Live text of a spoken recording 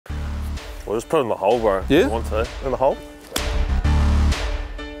We'll just put it in the hole, bro. Yeah? If you want to. In the hole.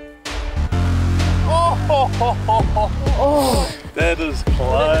 Oh! That is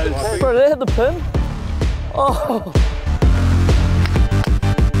close. Bro, did that hit the pin? Oh!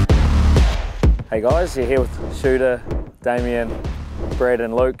 Hey guys, you're here with Shooter, Damian, Brad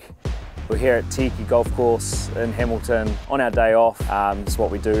and Luke. We're here at Tieke Golf Course in Hamilton on our day off. It's what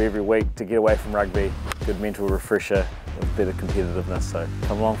we do every week to get away from rugby. Good mental refresher with better competitiveness, so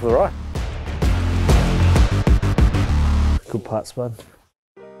come along for the ride. Good part, Spud.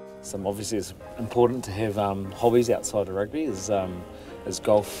 Obviously it's important to have hobbies outside of rugby. Is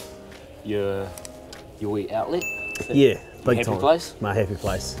golf your wee outlet? Yeah, big happy time. Place? My happy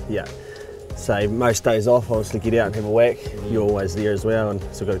place, yeah. So most days off, obviously get out and have a whack. You're always there as well, and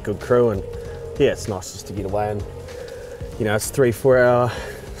so got a good crew, and yeah, it's nice just to get away, and you know, it's 3-4 hour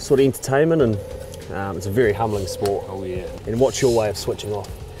sort of entertainment, and it's a very humbling sport. Oh yeah. And what's your way of switching off?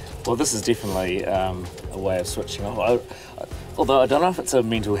 Well, this is definitely a way of switching off. Although I don't know if it's a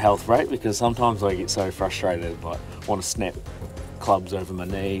mental health break, because sometimes I get so frustrated, like want to snap clubs over my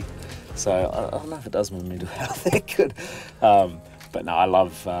knee. So I don't know if it does my mental health that good. But no, I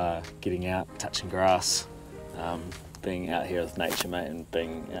love getting out, touching grass, being out here with nature, mate, and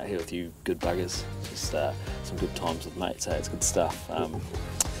being out here with you good buggers. Just some good times with mates, so it's good stuff.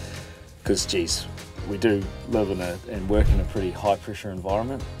 Because geez, we do live and work in a pretty high pressure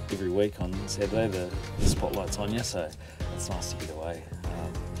environment. Every week on Saturday the spotlight's on you, so it's nice to get away.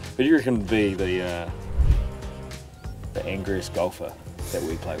 But you reckon be the angriest golfer that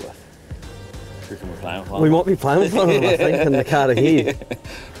we play with? You reckon we're playing with one? We might be playing with one of them, I think, in the card ahead.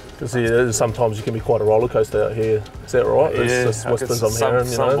 Because yeah, sometimes you can be quite a roller coaster out here. Is that right? Yeah, There's whispers I'm hearing,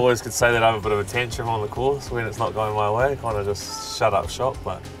 you some know? boys could say that I have a bit of a tantrum on the course when it's not going my way, kind of just shut up shop,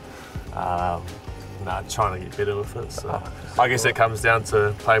 but trying to get better with it. So I guess it comes down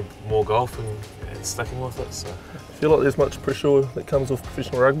to play more golf and sticking with it. So. Feel like there's much pressure that comes with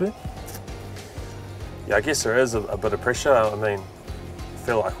professional rugby? Yeah, I guess there is a bit of pressure. I mean, I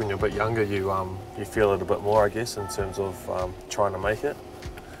feel like when you're a bit younger, you feel it a bit more, I guess, in terms of trying to make it.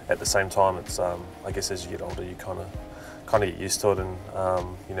 At the same time, it's I guess as you get older, you kind of get used to it, and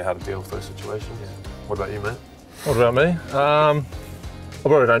you know how to deal with those situations. Yeah. What about you, mate? What about me? I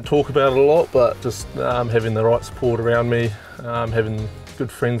probably don't talk about it a lot, but just having the right support around me, having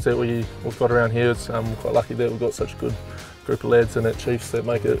good friends that we've got around here. I'm quite lucky that we've got such a good group of lads in at Chiefs that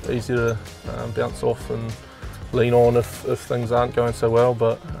make it easier to bounce off and lean on if things aren't going so well.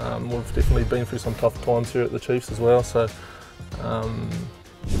 But we've definitely been through some tough times here at the Chiefs as well. So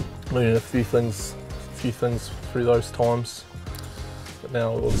learning a few things through those times. But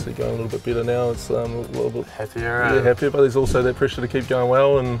now obviously going a little bit better now. It's a little bit happier. Yeah, happier. But there's also that pressure to keep going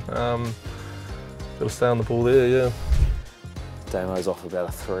well, and got to stay on the ball there. Yeah. Damo's off about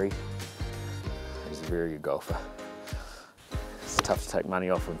a 3. He's a very good golfer. It's tough to take money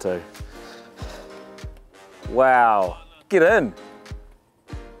off him too. Wow, get in.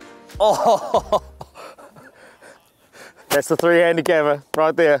 Oh, that's the 3 handicapper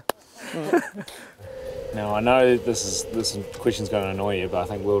right there. Now I know this question's going to annoy you, but I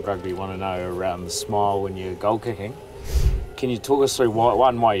think World Rugby want to know around the smile when you're goal kicking. Can you talk us through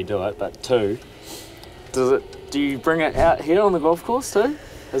why you do it, but 2, do you bring it out here on the golf course too?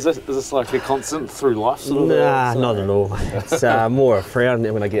 Is this like a constant through life sort of? Nah, not at all. It's more a frown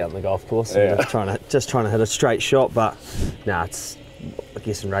when I get out on the golf course. Yeah. Just trying to hit a straight shot, but nah, it's, I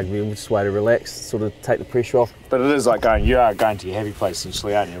guess in rugby, it's just a way to relax, sort of take the pressure off. But it is like you are going to your happy place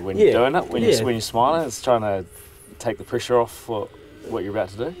essentially, aren't you? When you're doing it, when you're smiling, it's trying to take the pressure off what you're about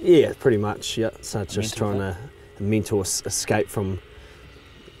to do. Yeah, pretty much. Yeah, so it's just trying to mental escape from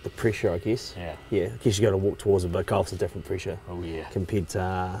the pressure, I guess. Yeah. Yeah, I guess you got to walk towards it, but golf's a different pressure. Oh yeah. Compared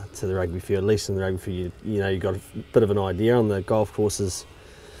to the rugby field. At least in the rugby field, you know, you got a bit of an idea. On the golf courses,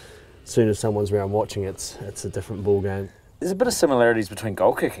 as soon as someone's around watching, it's a different ball game. There's a bit of similarities between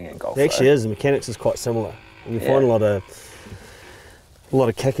goal kicking and golf. It actually is. The mechanics is quite similar. And you find a lot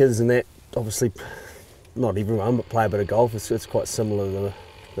of kickers and that. Obviously, not everyone, but play a bit of golf. It's quite similar to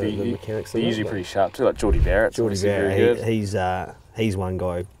the mechanics. They're usually pretty sharp too. Like Geordie Barrett. He's one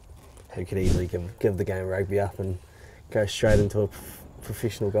guy who could easily give the game of rugby up and go straight into a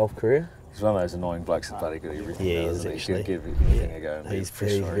professional golf career. He's one of those annoying blokes that's bloody good at everything. Yeah, he is actually. He give everything a go. He's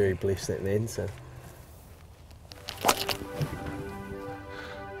very blessed, that man. So.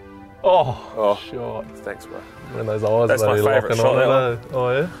 Oh, shot. Thanks, bro. When those eyes That's my favourite shot, that one.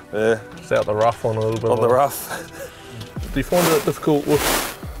 Oh yeah? Yeah. Just out the rough on a little bit. On the rough. Do you find it difficult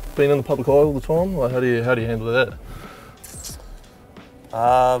with being in the public eye all the time? Like how do you handle that?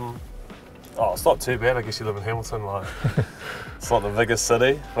 It's not too bad. I guess you live in Hamilton, like it's not the biggest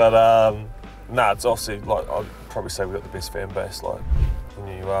city, but Nah, it's obviously, like, I'd probably say we've got the best fan base. Like,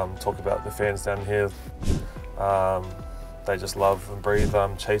 when you talk about the fans down here, they just love and breathe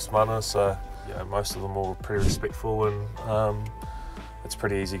Chiefs mana, so yeah, most of them are pretty respectful, and it's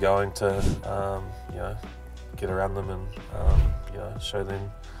pretty easy going to you know, get around them and you know, show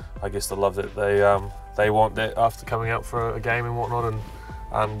them, I guess, the love that they want that after coming out for a game and whatnot,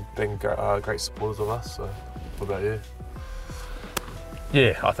 and being great supporters of us. So, what about you?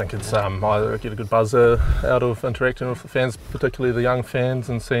 Yeah, I think it's I get a good buzz out of interacting with the fans, particularly the young fans,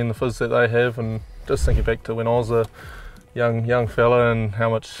 and seeing the fizz that they have, and just thinking back to when I was a young fella and how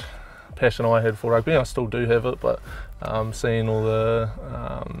much passion I had for rugby. I still do have it, but seeing all the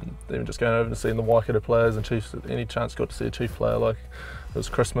even just going over and seeing the Waikato players and Chiefs, any chance got to see a Chief player, like it was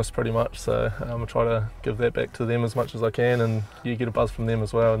Christmas pretty much, so I try to give that back to them as much as I can, and you get a buzz from them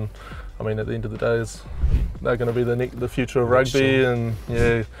as well. And I mean, at the end of the day, they're going to be the future of rugby, and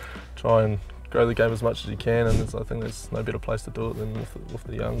yeah, try and grow the game as much as you can, and I think there's no better place to do it than with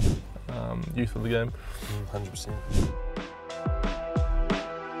the young youth of the game. 100%.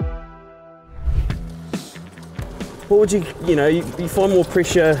 What would you find more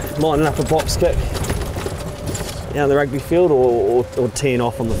pressure lining up a box kick down the rugby field, or teeing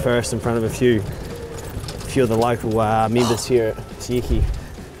off on the first in front of a few of the local members here at Tieke?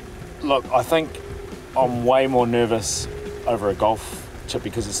 Look, I think I'm way more nervous over a golf chip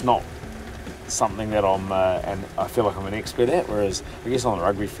because it's not something that and I feel like I'm an expert at, whereas I guess on the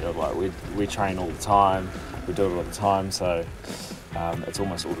rugby field, like we train all the time, we do it all the time, so it's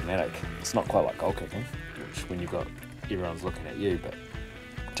almost automatic. It's not quite like goal kicking, which when you've got everyone's looking at you, but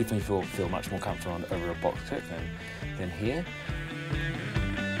definitely feel much more comfortable over a box kick than here.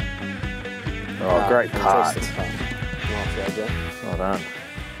 Oh, great part. Nice, Well done.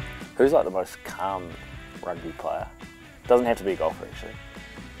 Who's like the most calm rugby player? Doesn't have to be a golfer actually.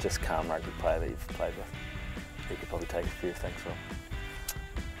 Just calm rugby player that you've played with. You could probably take a few things from.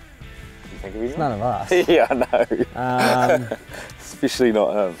 You think of anyone? None of us. Yeah, I know. Especially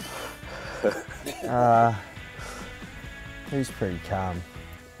not him. Who's pretty calm?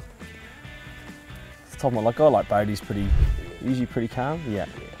 It's top of my, like, I like Bodie's usually pretty calm. Yeah.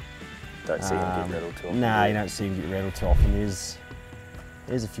 Don't see him get rattled too often. Nah, you don't see him get rattled too often.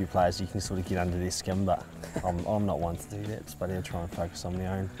 There's a few players you can sort of get under their skin, but I'm not one to do that. Just but I'll try and focus on my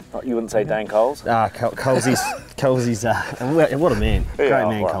own. You wouldn't say Dane Coles? Colesie's what a man. Great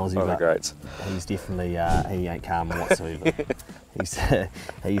man, Colesy. One of the greats. He's definitely he ain't calm whatsoever. he's out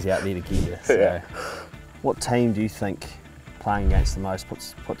there to get you. So, Yeah. What team do you think playing against the most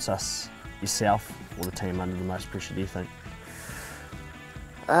puts us, yourself, or the team under the most pressure? Do you think?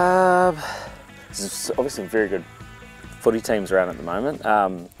 There's obviously very good footy teams around at the moment.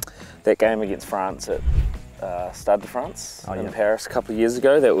 That game against France at Stade de France in Paris a couple of years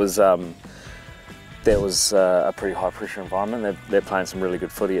ago, that was a pretty high pressure environment. They're playing some really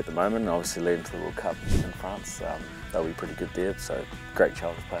good footy at the moment, and obviously leading to the World Cup in France. They'll be pretty good there, so great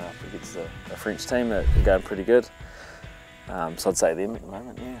chance of playing up against a French team that are going pretty good. So I'd say them at the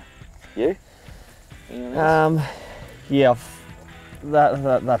moment, yeah. You? Anyone else? Yeah,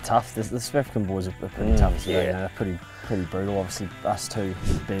 they're tough. The South African boys are pretty tough as well. yeah. You know, they're pretty brutal. Obviously, us two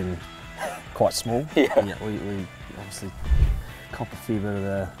being quite small. Yeah. We obviously cop a fair bit of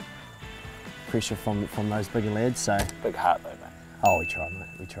the pressure from those bigger lads. So. Big heart though, mate. Oh, we try,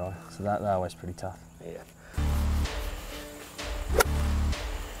 mate. We try. So they're always pretty tough. Yeah.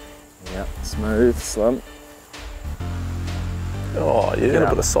 Yeah, smooth, slump. Oh yeah, a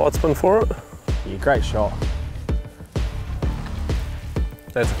bit of side spin for it. Yeah, great shot.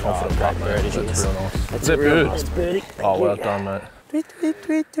 That's a confident putt, mate. birdie. That's real nice. That's Is that a real bird? nice birdie. Oh, well done, mate. Tweet, tweet,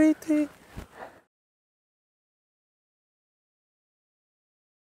 tweet, tweet, tweet.